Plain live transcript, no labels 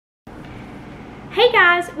Hey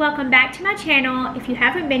guys, welcome back to my channel. If you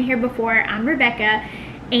haven't been here before, I'm Rebecca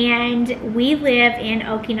and we live in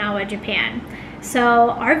Okinawa, Japan. So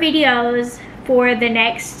our videos for the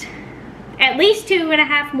next at least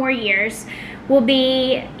 2.5 more years will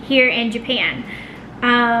be here in Japan.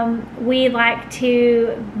 We like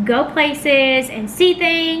to go places and see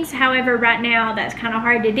things. However, right now that's kind of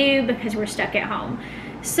hard to do because we're stuck at home.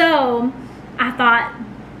 So I thought,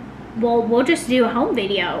 well, we'll just do a home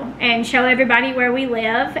video and show everybody where we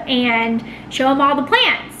live and show them all the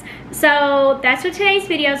plants. So that's what today's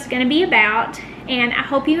video is going to be about, and I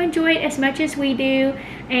hope you enjoy it as much as we do,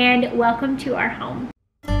 and welcome to our home.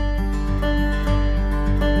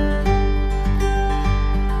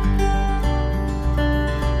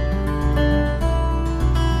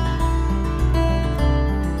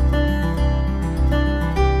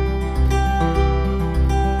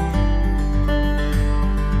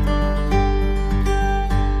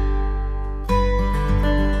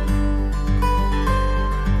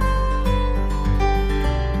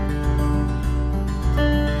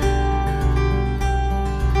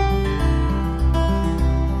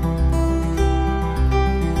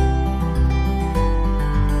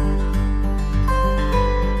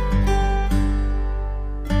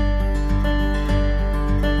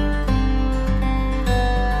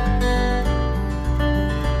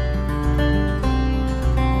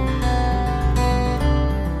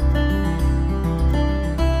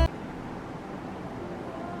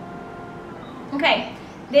 Okay,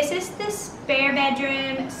 this is the spare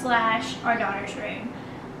bedroom slash our daughter's room.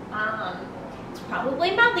 It's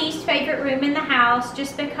probably my least favorite room in the house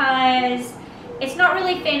just because it's not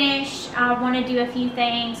really finished. I want to do a few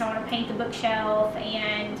things. I want to paint the bookshelf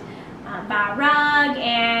and buy a rug,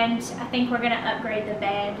 and I think we're going to upgrade the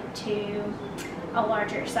bed to a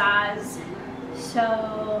larger size.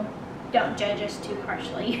 So don't judge us too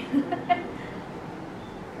harshly.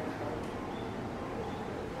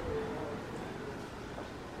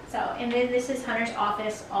 So, and then this is Hunter's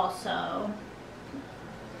office also.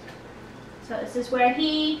 So this is where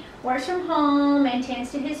he works from home and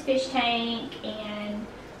tends to his fish tank and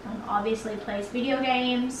obviously plays video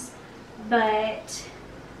games. But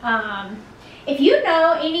if you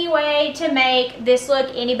know any way to make this look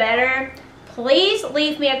any better, please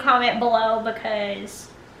leave me a comment below, because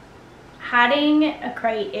hiding a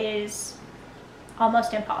crate is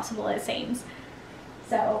almost impossible, it seems.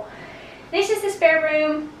 So this is the spare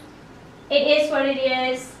room. It is what it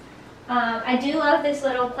is. I do love this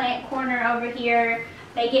little plant corner over here.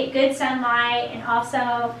 They get good sunlight, and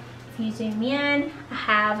also, if you zoom in, I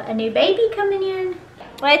have a new baby coming in.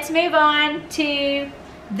 Let's move on to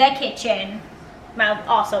the kitchen. My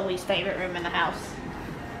also least favorite room in the house,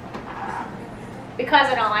 because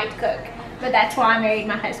I don't like to cook. But that's why I married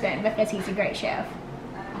my husband, because he's a great chef.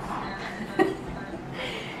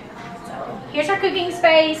 So here's our cooking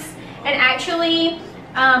space, and actually,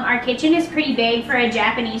 our kitchen is pretty big for a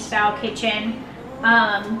Japanese style kitchen,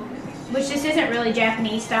 which this isn't really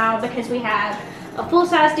Japanese style because we have a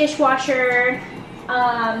full-size dishwasher,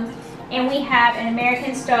 and we have an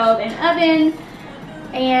American stove and oven.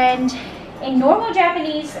 And in normal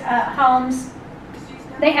Japanese homes,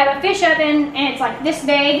 they have a fish oven, and it's like this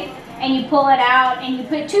big, and you pull it out and you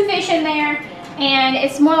put 2 fish in there, and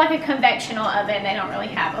it's more like a conventional oven. They don't really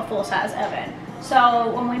have a full-size oven.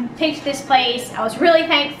 So when we picked this place, I was really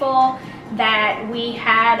thankful that we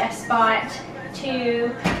had a spot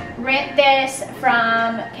to rent this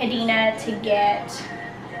from Kadena to get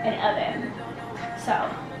an oven. So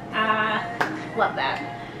I love that.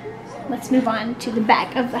 Let's move on to the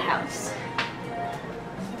back of the house.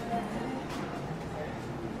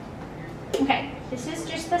 Okay, this is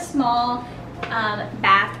just a small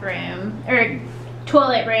bathroom, or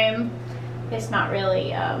toilet room. It's not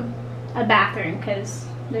really a bathroom because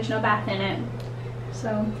there's no bath in it.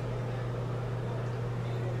 So,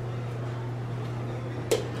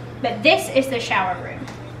 but this is the shower room.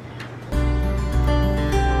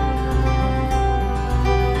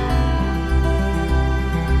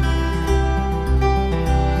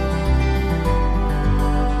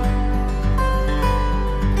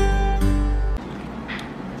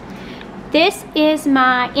 This is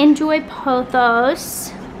my Njoy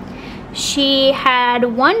Pothos. She had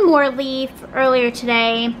one more leaf earlier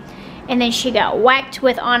today, and then she got whacked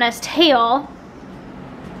with Anna's tail,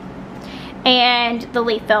 and the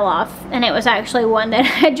leaf fell off, and it was actually one that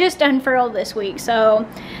had just unfurled this week. So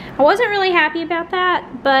I wasn't really happy about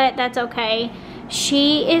that, but that's okay.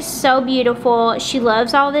 She is so beautiful. She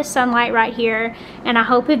loves all this sunlight right here, and I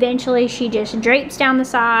hope eventually she just drapes down the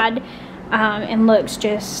side and looks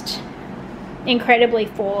just incredibly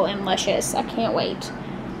full and luscious. I can't wait.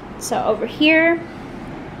 So over here,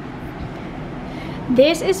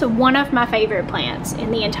 this is one of my favorite plants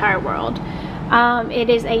in the entire world. It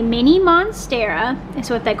is a mini Monstera, is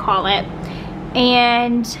what they call it.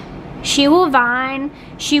 And she will vine,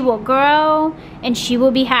 she will grow, and she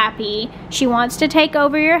will be happy. She wants to take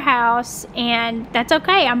over your house, and that's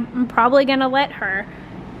okay. I'm probably gonna let her.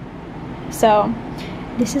 So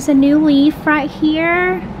this is a new leaf right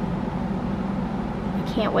here.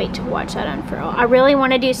 I can't wait to watch that unfurl. I really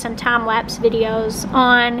want to do some time-lapse videos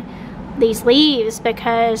on these leaves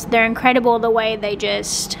because they're incredible the way they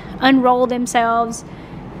just unroll themselves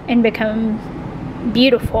and become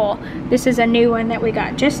beautiful. This is a new one that we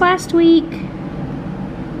got just last week.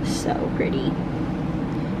 So pretty.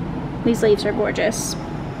 These leaves are gorgeous.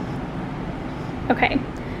 Okay,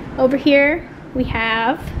 over here we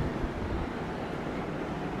have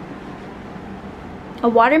a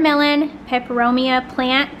watermelon Peperomia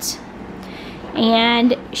plant,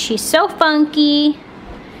 and she's so funky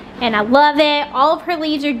and I love it. All of her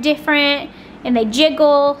leaves are different and they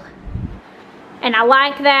jiggle, and I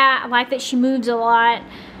like that. I like that she moves a lot.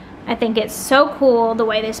 I think it's so cool the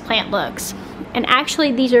way this plant looks. And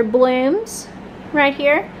actually these are blooms right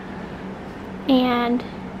here, and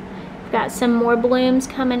I've got some more blooms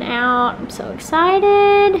coming out. I'm so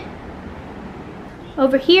excited.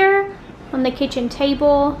 Over here on the kitchen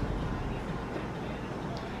table,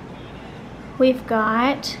 we've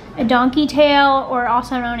got a donkey tail, or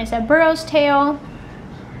also known as a burro's tail.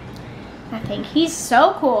 I think he's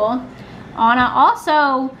so cool. Anna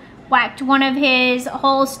also whacked one of his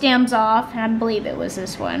whole stems off, and I believe it was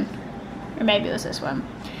this one, or maybe it was this one.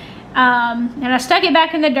 And I stuck it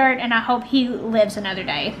back in the dirt, and I hope he lives another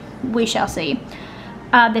day. We shall see.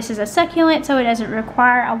 This is a succulent, so it doesn't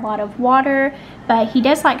require a lot of water, but he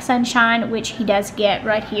does like sunshine, which he does get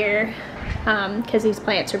right here, because these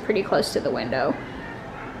plants are pretty close to the window.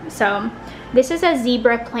 So this is a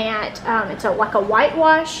zebra plant. It's like a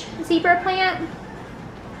whitewash zebra plant,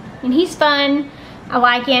 and he's fun. I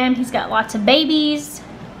like him. He's got lots of babies.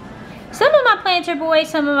 Some of my plants are boys,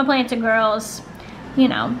 some of my plants are girls. You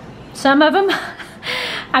know, some of them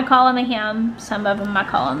I call him a him, some of them I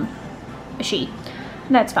call him a she.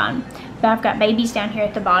 That's fine. But I've got babies down here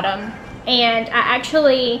at the bottom, and I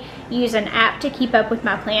actually use an app to keep up with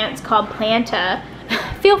my plants called Planta.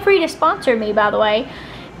 Feel free to sponsor me, by the way.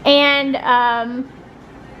 And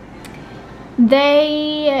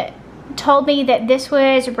they told me that this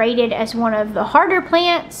was rated as one of the harder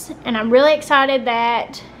plants, and I'm really excited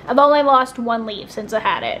that I've only lost one leaf since I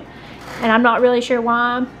had it, and I'm not really sure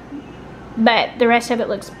why, but the rest of it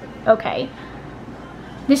looks okay.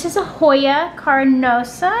 This is a Hoya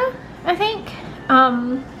carnosa, I think,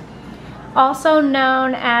 also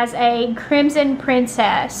known as a crimson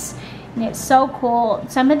princess, and it's so cool.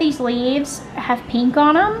 Some of these leaves have pink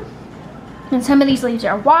on them, and some of these leaves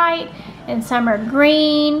are white, and some are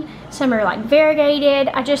green, some are like variegated.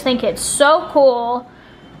 I just think it's so cool.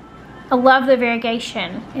 I love the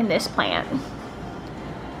variegation in this plant.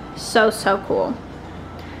 So cool.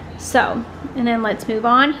 So, and then let's move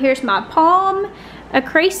on. Here's my palm,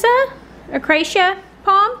 acacia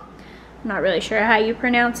palm. I'm not really sure how you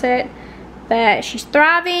pronounce it, but she's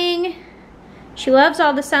thriving. She loves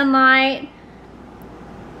all the sunlight.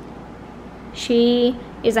 She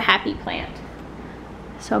is a happy plant.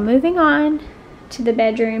 So moving on to the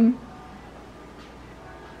bedroom.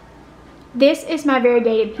 This is my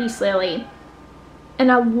variegated peace lily,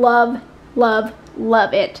 and I love, love,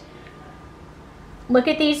 love it. Look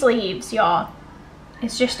at these leaves, y'all.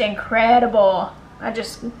 It's just incredible. I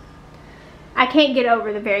can't get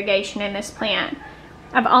over the variegation in this plant.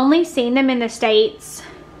 I've only seen them in the States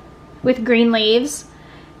with green leaves,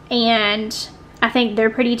 and I think they're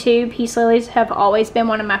pretty too. Peace lilies have always been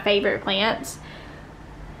one of my favorite plants,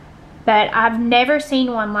 but I've never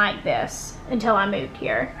seen one like this until I moved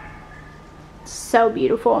here. So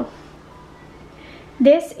beautiful.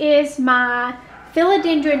 This is my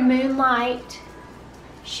Philodendron Moonlight.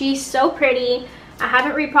 She's so pretty. I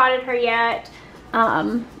haven't repotted her yet.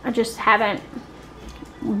 I just haven't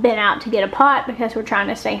been out to get a pot because we're trying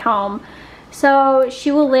to stay home. So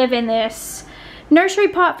she will live in this nursery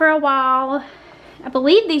pot for a while. I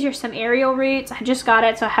believe these are some aerial roots. I just got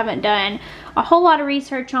it, so I haven't done a whole lot of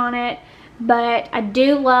research on it, but I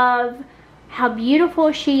do love how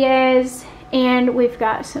beautiful she is. And we've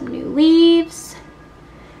got some new leaves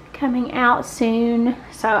coming out soon,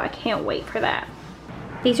 so I can't wait for that.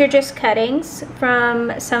 These are just cuttings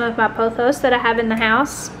from some of my pothos that I have in the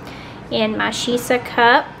house in my Shisa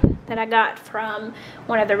cup that I got from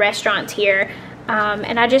one of the restaurants here.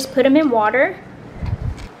 And I just put them in water,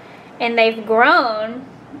 and they've grown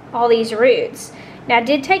all these roots. Now, I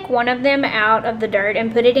did take one of them out of the dirt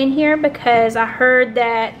and put it in here because I heard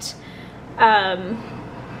that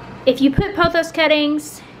if you put pothos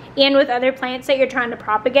cuttings in with other plants that you're trying to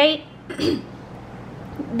propagate,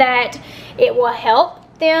 that it will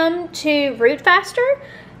help them to root faster.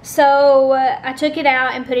 So I took it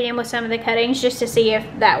out and put it in with some of the cuttings just to see if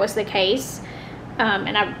that was the case.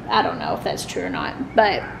 And I don't know if that's true or not,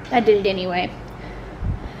 but I did it anyway.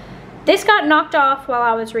 This got knocked off while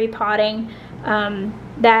I was repotting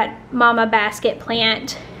that mama basket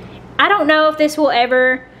plant. I don't know if this will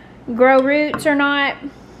ever grow roots or not.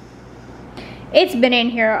 It's been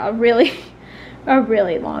in here a really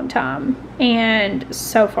long time, and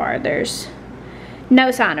so far there's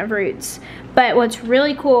no sign of roots. But what's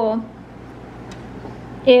really cool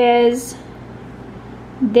is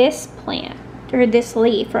this plant, or this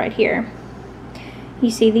leaf right here.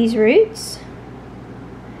 You see these roots?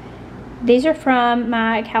 These are from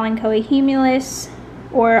my Kalanchoe Humilis,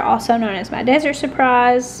 or also known as my desert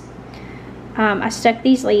surprise. I stuck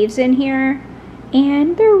these leaves in here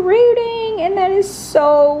and they're rooting, and that is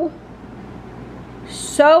so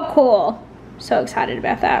cool. So excited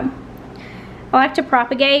about that. I like to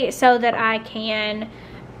propagate so that I can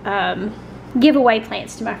give away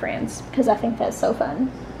plants to my friends, because I think that's so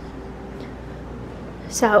fun.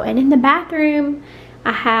 So, and in the bathroom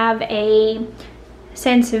I have a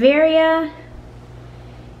Zanzibar,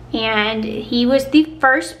 and he was the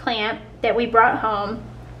first plant that we brought home,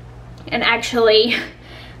 and actually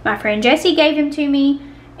my friend Jessie gave him to me,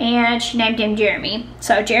 and she named him Jeremy.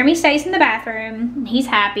 So Jeremy stays in the bathroom. He's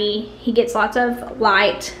happy. He gets lots of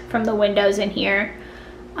light from the windows in here.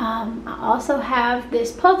 I also have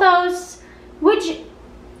this pothos, which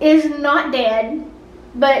is not dead,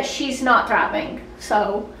 but she's not thriving.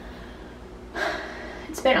 So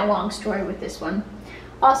it's been a long story with this one.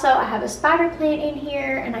 Also, I have a spider plant in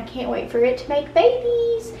here, and I can't wait for it to make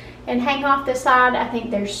babies and hang off the side. I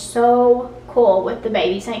think they're so cool with the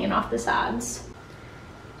babies hanging off the sides.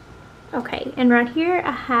 Okay, and right here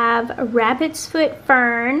I have a rabbit's foot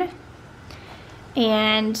fern,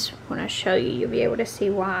 and when I show you, you'll be able to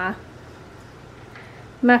see why.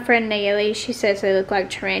 My friend Nelly, she says they look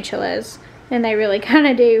like tarantulas, and they really kind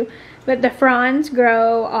of do, but the fronds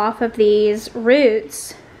grow off of these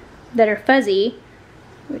roots that are fuzzy,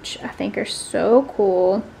 which I think are so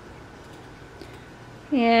cool,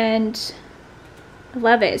 and I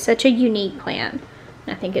love it. It's such a unique plant.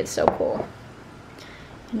 I think it's so cool.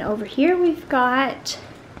 And over here we've got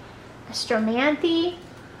a Stromanthe,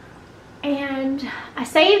 and I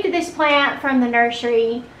saved this plant from the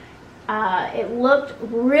nursery. It looked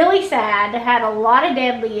really sad. It had a lot of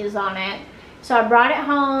dead leaves on it. So I brought it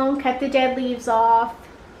home, cut the dead leaves off,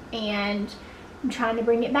 and I'm trying to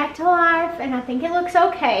bring it back to life, and I think it looks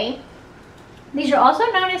okay. These are also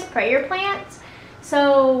known as prayer plants.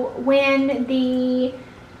 So when the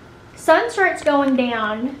sun starts going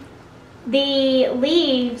down, the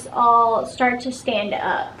leaves all start to stand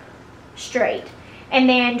up straight. And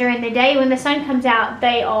then during the day when the sun comes out,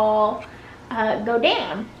 they all go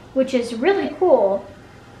down, which is really cool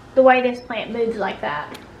the way this plant moves like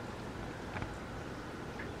that.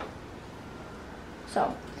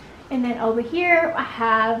 So, and then over here I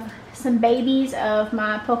have some babies of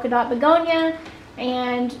my Polka Dot Begonia,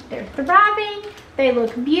 and they're thriving. They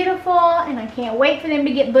look beautiful, and I can't wait for them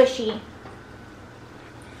to get bushy.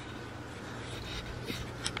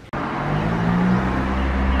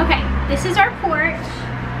 Okay, this is our porch,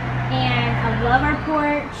 and I love our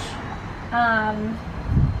porch.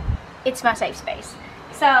 It's my safe space.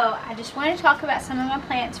 So I just want to talk about some of my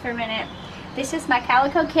plants for a minute. This is my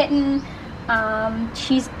Calico Kitten.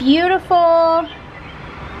 She's beautiful.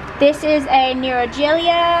 This is a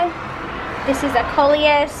Neregelia. This is a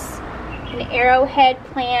Coleus, an Arrowhead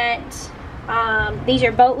Plant. These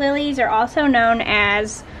are boat lilies, are also known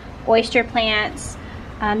as oyster plants.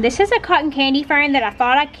 This is a cotton candy fern that I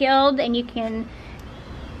thought I killed, and you can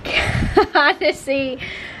kind of see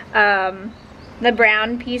the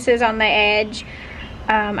brown pieces on the edge.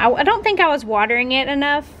 I don't think I was watering it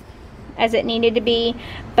enough as it needed to be,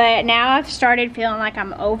 but now I've started feeling like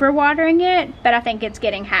I'm over watering it, but I think it's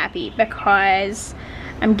getting happy because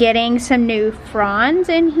I'm getting some new fronds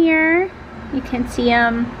in here. You can see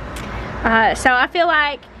them. So I feel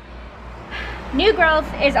like new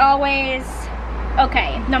growth is always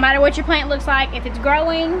okay. No matter what your plant looks like, if it's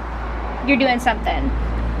growing, you're doing something.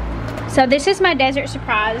 So this is my desert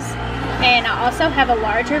surprise, and I also have a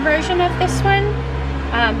larger version of this one.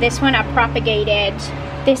 This one I propagated.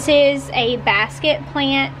 This is a basket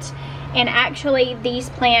plant, and actually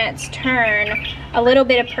these plants turn a little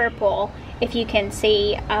bit of purple, if you can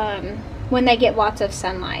see, when they get lots of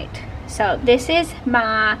sunlight. So this is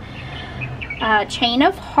my chain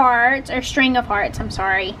of hearts, or string of hearts, I'm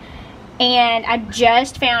sorry. And I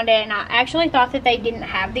just found it, and I actually thought that they didn't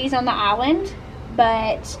have these on the island,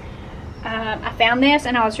 but I found this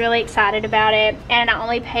and I was really excited about it, and I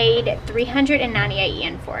only paid 398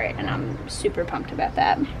 yen for it, and I'm super pumped about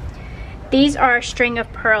that. These are a string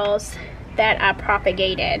of pearls that I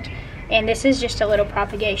propagated, and this is just a little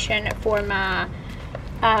propagation for my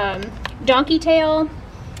donkey tail.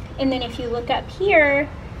 And then if you look up here,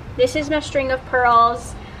 this is my string of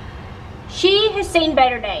pearls. She has seen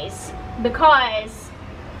better days because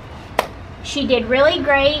she did really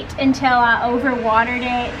great until I overwatered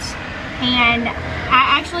it, and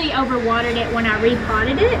I actually overwatered it when I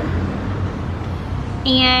repotted it,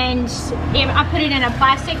 and I put it in a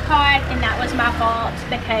plastic pot, and that was my fault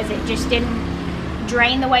because it just didn't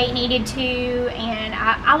drain the way it needed to. And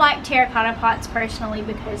I like terracotta pots personally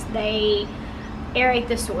because they aerate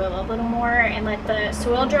the soil a little more and let the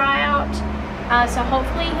soil dry out. So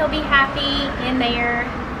hopefully he'll be happy in there,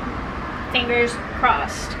 fingers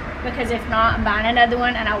crossed, because if not, I'm buying another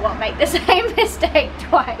one and I won't make the same mistake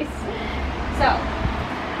twice. So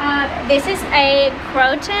this is a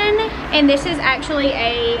croton, and this is actually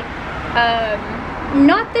a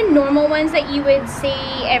not the normal ones that you would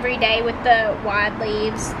see every day with the wide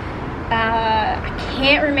leaves. I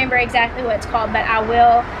can't remember exactly what it's called, but I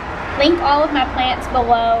will link all of my plants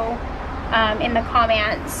below in the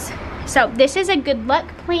comments. So this is a good luck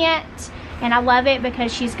plant, and I love it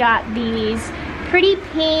because she's got these pretty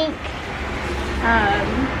pink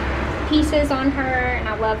pieces on her, and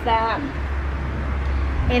I love that.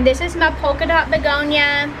 And this is my Polka Dot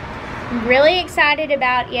Begonia. I'm really excited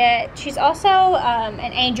about it. She's also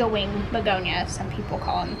an angel wing begonia. Some people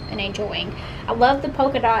call them an angel wing. I love the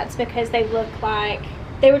polka dots because they look like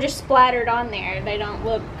they were just splattered on there. They don't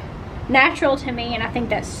look natural to me, and I think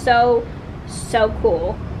that's so, so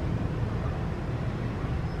cool.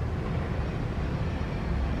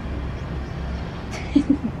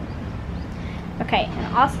 Okay,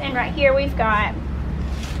 and right here we've got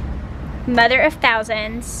Mother of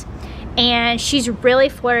Thousands, and she's really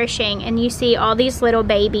flourishing, and you see all these little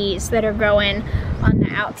babies that are growing on the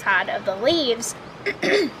outside of the leaves.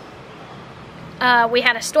 We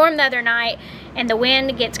had a storm the other night, and the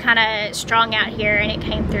wind gets kind of strong out here, and it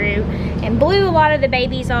came through and blew a lot of the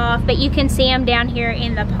babies off, but you can see them down here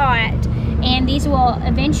in the pot, and these will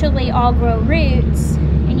eventually all grow roots,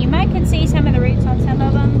 and you might can see some of the roots on some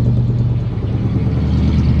of them.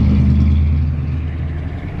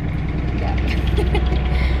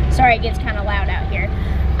 Sorry, it gets kind of loud out here,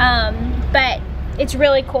 but it's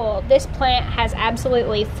really cool. This plant has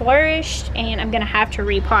absolutely flourished, and I'm gonna have to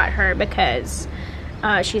repot her because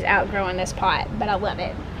she's outgrowing this pot, but I love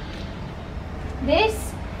it.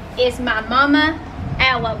 This is my mama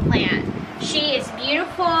aloe plant. She is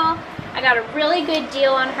beautiful. I got a really good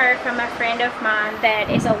deal on her from a friend of mine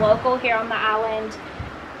that is a local here on the island.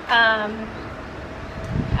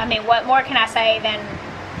 I mean, what more can I say than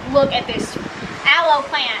look at this aloe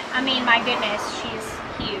plant? I mean, my goodness,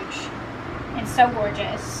 she's huge and so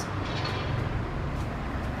gorgeous.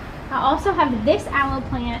 I also have this aloe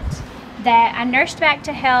plant that I nursed back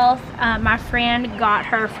to health. My friend got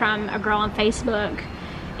her from a girl on Facebook,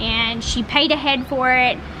 and she paid ahead for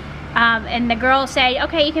it. And the girl said,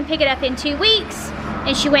 okay, you can pick it up in 2 weeks.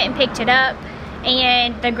 And she went and picked it up,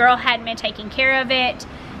 and the girl hadn't been taking care of it.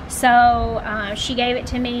 So she gave it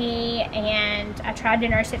to me, and I tried to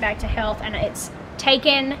nurse it back to health, and it's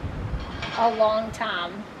taken a long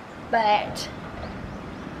time, but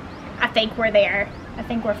I think we're there. I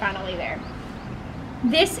think we're finally there.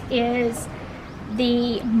 This is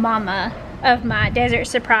the mama of my Desert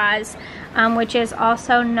Surprise, which is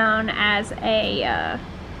also known as a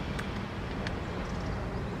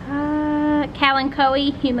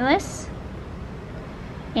Kalanchoe Humilis.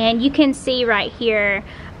 And you can see right here,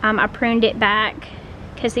 I pruned it back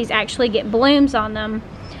because these actually get blooms on them,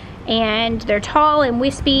 and they're tall and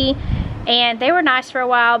wispy, and they were nice for a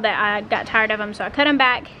while, but I got tired of them, so I cut them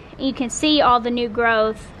back. You can see all the new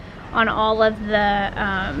growth on all of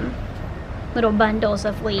the little bundles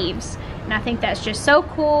of leaves, and I think that's just so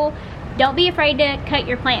cool. Don't be afraid to cut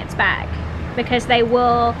your plants back because they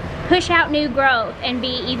will push out new growth and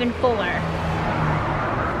be even fuller.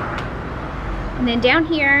 And then down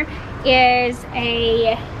here is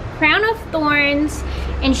a crown of thorns,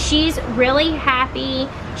 and she's really happy.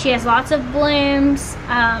 She has lots of blooms,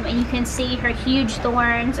 and you can see her huge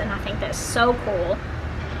thorns, and I think that's so cool.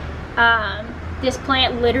 This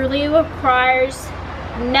plant literally requires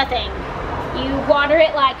nothing. You water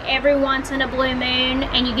it like every once in a blue moon,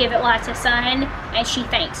 and you give it lots of sun, and she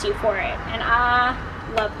thanks you for it, and I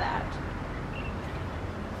love that.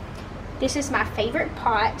 This is my favorite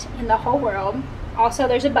pot in the whole world. Also,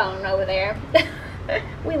 there's a bone over there.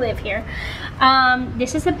 We live here.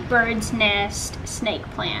 This is a bird's nest snake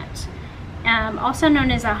plant. Also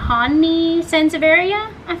known as a Honey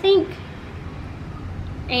Zanzibaria, I think.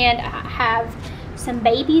 And I have some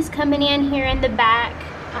babies coming in here in the back.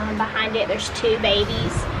 Behind it, there's 2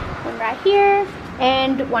 babies. One right here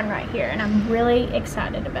and one right here. And I'm really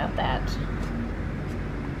excited about that.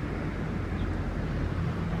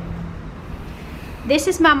 This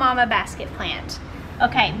is my mama basket plant.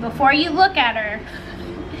 Okay, before you look at her,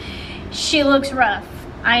 she looks rough,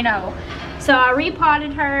 I know. So I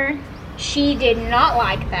repotted her. She did not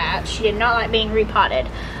like that. She did not like being repotted.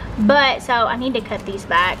 But, so I need to cut these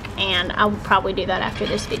back, and I'll probably do that after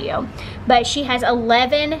this video. But she has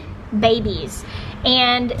 11 babies.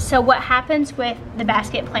 And so what happens with the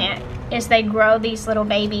basket plant is they grow these little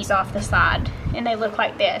babies off the side, and they look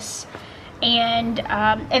like this. And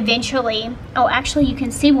eventually, oh, actually you can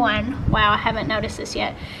see one. Wow, I haven't noticed this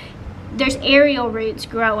yet. There's aerial roots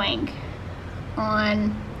growing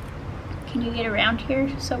on, can you get around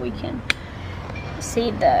here so we can see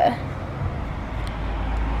the,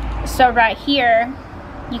 so right here,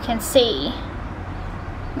 you can see,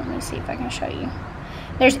 let me see if I can show you.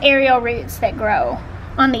 There's aerial roots that grow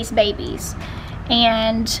on these babies.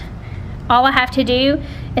 And all I have to do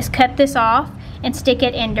is cut this off and stick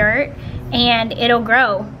it in dirt, and it'll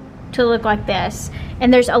grow to look like this.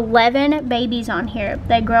 And there's 11 babies on here.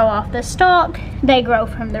 They grow off the stalk, they grow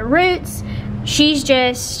from the roots. She's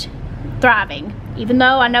just thriving, even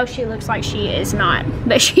though I know she looks like she is not,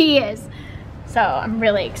 but she is. So I'm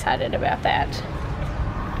really excited about that.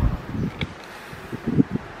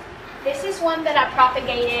 This is one that I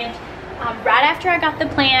propagated right after I got the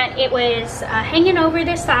plant. It was hanging over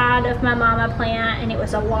the side of my mama plant, and it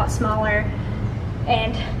was a lot smaller.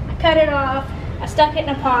 And I cut it off, I stuck it in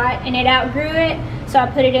a pot, and it outgrew it. So I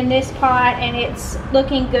put it in this pot, and it's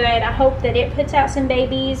looking good. I hope that it puts out some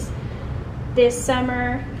babies this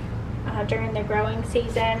summer during the growing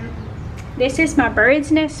season. This is my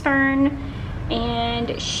bird's nest fern,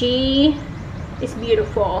 and she is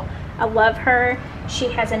beautiful. I love her. She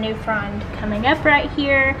has a new frond coming up right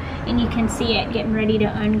here, and you can see it getting ready to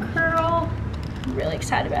uncurl. I'm really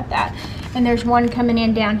excited about that. And there's one coming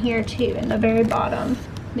in down here too, in the very bottom,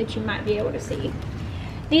 that you might be able to see.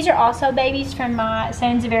 These are also babies from my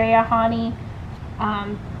Zanzibaria honey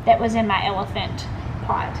that was in my elephant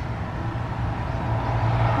pot.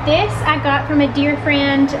 This I got from a dear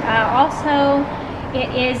friend. Also, it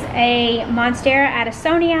is a Monstera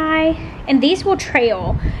addisonii, and these will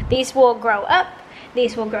trail. These will grow up,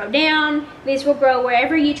 these will grow down, these will grow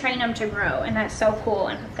wherever you train them to grow, and that's so cool.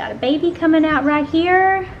 And I've got a baby coming out right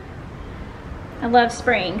here. I love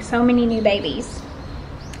spring, so many new babies.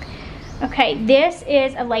 Okay, this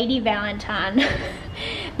is a Lady Valentine.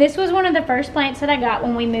 This was one of the first plants that I got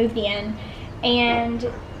when we moved in,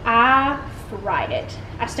 and I fried it.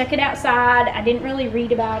 I stuck it outside. I didn't really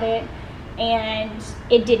read about it, and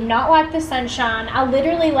it did not like the sunshine. I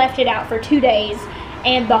literally left it out for 2 days,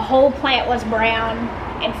 and the whole plant was brown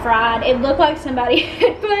and fried. It looked like somebody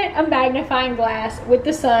had put a magnifying glass with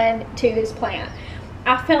the sun to this plant.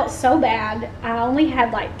 I felt so bad. I only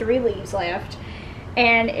had like 3 leaves left,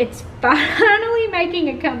 and it's finally making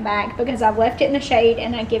a comeback because I've left it in the shade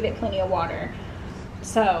and I give it plenty of water.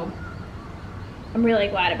 So I'm really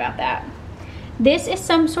glad about that. This is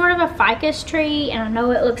some sort of a ficus tree, and I know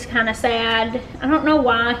it looks kind of sad. I don't know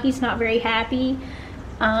why he's not very happy.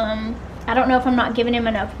 I don't know if I'm not giving him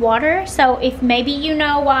enough water. So if maybe you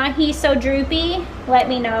know why he's so droopy, let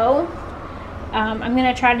me know. I'm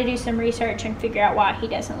gonna try to do some research and figure out why he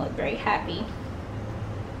doesn't look very happy.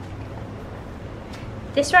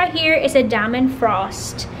 This right here is a Diamond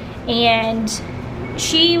Frost, and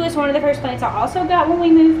she was one of the first plants I also got when we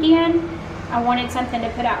moved in. I wanted something to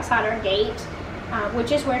put outside our gate,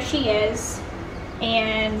 which is where she is,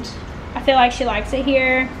 and I feel like she likes it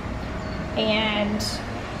here, and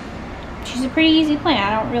she's a pretty easy plant.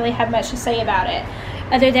 I don't really have much to say about it,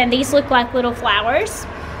 other than these look like little flowers.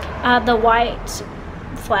 The white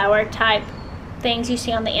flower type things you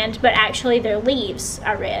see on the end, but actually they're leaves,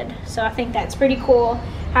 I read. So I think that's pretty cool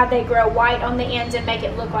how they grow white on the ends and make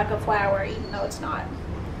it look like a flower even though it's not.